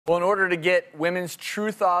Well, in order to get women's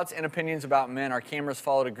true thoughts and opinions about men, our cameras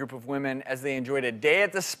followed a group of women as they enjoyed a day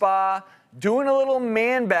at the spa, doing a little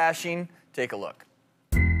man bashing. Take a look.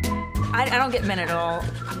 I don't get men at all.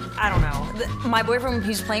 I don't know. My boyfriend,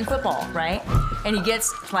 he's playing football, right? And he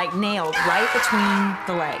gets, like, nailed right between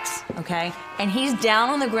the legs, okay? And he's down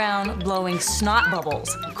on the ground blowing snot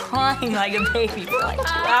bubbles, crying like a baby for like 2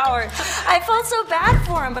 hours. I felt so bad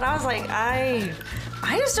for him, but I was like,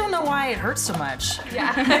 I just don't know why it hurts so much.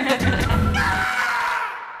 Yeah.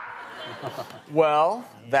 Well,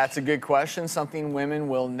 that's a good question, something women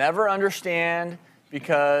will never understand,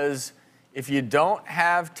 because if you don't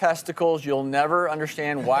have testicles, you'll never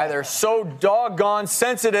understand why they're so doggone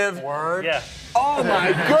sensitive. Word. Yeah. Oh my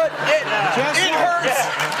goodness. It hurts.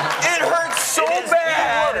 Yeah. It hurts so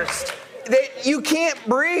bad that you can't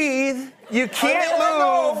breathe. You can't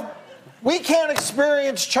move. We can't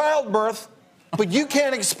experience childbirth, but you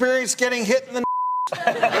can't experience getting hit in the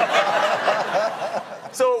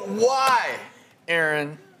So why,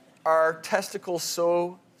 Aaron, are testicles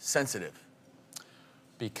so sensitive?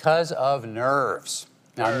 Because of nerves.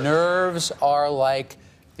 Now, nerves are like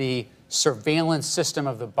the surveillance system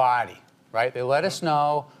of the body, right? They let us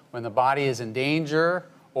know when the body is in danger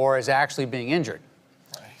or is actually being injured.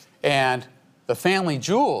 Right. And the family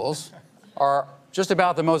jewels are just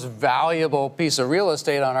about the most valuable piece of real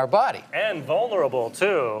estate on our body. And vulnerable,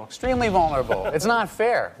 too. Extremely vulnerable. It's not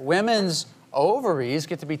fair. Women's ovaries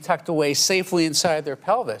get to be tucked away safely inside their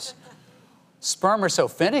pelvis. Sperm are so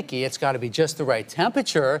finicky, it's got to be just the right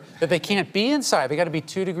temperature that they can't be inside. They got to be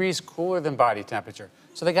 2 degrees cooler than body temperature.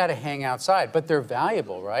 So they got to hang outside, but they're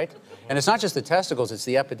valuable, right? And it's not just the testicles, it's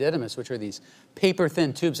the epididymis, which are these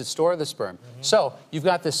paper-thin tubes that store the sperm. So you've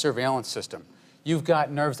got this surveillance system. You've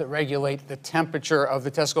got nerves that regulate the temperature of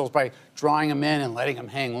the testicles by drawing them in and letting them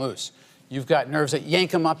hang loose. You've got nerves that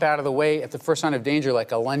yank them up out of the way at the first sign of danger,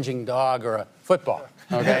 like a lunging dog or a football,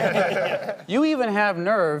 okay? You even have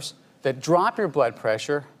nerves that drop your blood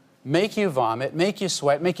pressure, make you vomit, make you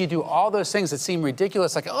sweat, make you do all those things that seem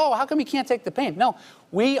ridiculous, like, oh, how come you can't take the pain? No,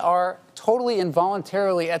 we are totally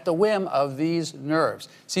involuntarily at the whim of these nerves.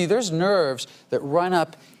 See, there's nerves that run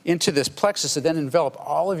up into this plexus that then envelop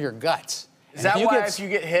all of your guts. Is that why if you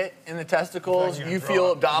get hit in the testicles, you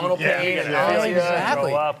feel abdominal pain?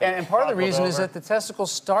 Exactly. And part of the reason is that the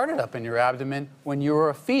testicles started up in your abdomen when you were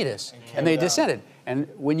a fetus, and they descended. And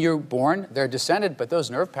when you're born, they're descended, but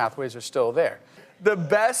those nerve pathways are still there. The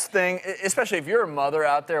best thing, especially if you're a mother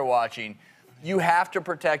out there watching, you have to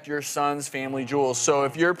protect your son's family jewels. So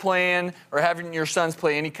if you're playing or having your sons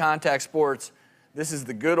play any contact sports, this is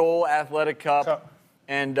the good old athletic cup,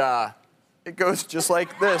 and it goes just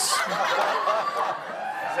like this.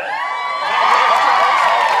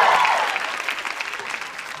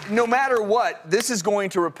 No matter what, this is going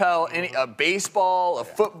to repel a baseball, a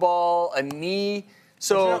football, a knee.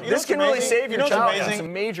 So this can really save your child from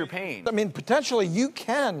some major pain. I mean, potentially you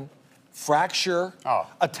can fracture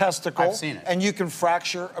a testicle. I've seen it. And you can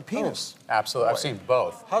fracture a penis. Absolutely. I've seen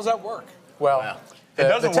both. How's that work? Well, it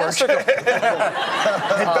doesn't work. It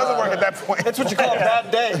doesn't work at that point. That's what you call a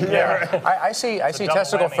bad day. Yeah. I see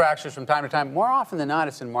testicle fractures from time to time. More often than not,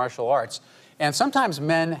 it's in martial arts. And sometimes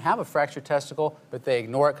men have a fractured testicle, but they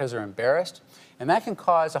ignore it because they're embarrassed. And that can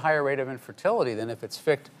cause a higher rate of infertility than if it's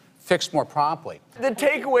fixed more promptly. The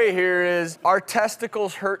takeaway here is our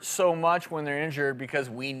testicles hurt so much when they're injured because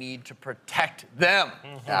we need to protect them.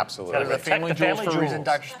 Absolutely. That is a family jewels for a reason.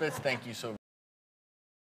 Dr. Spitz, thank you so much.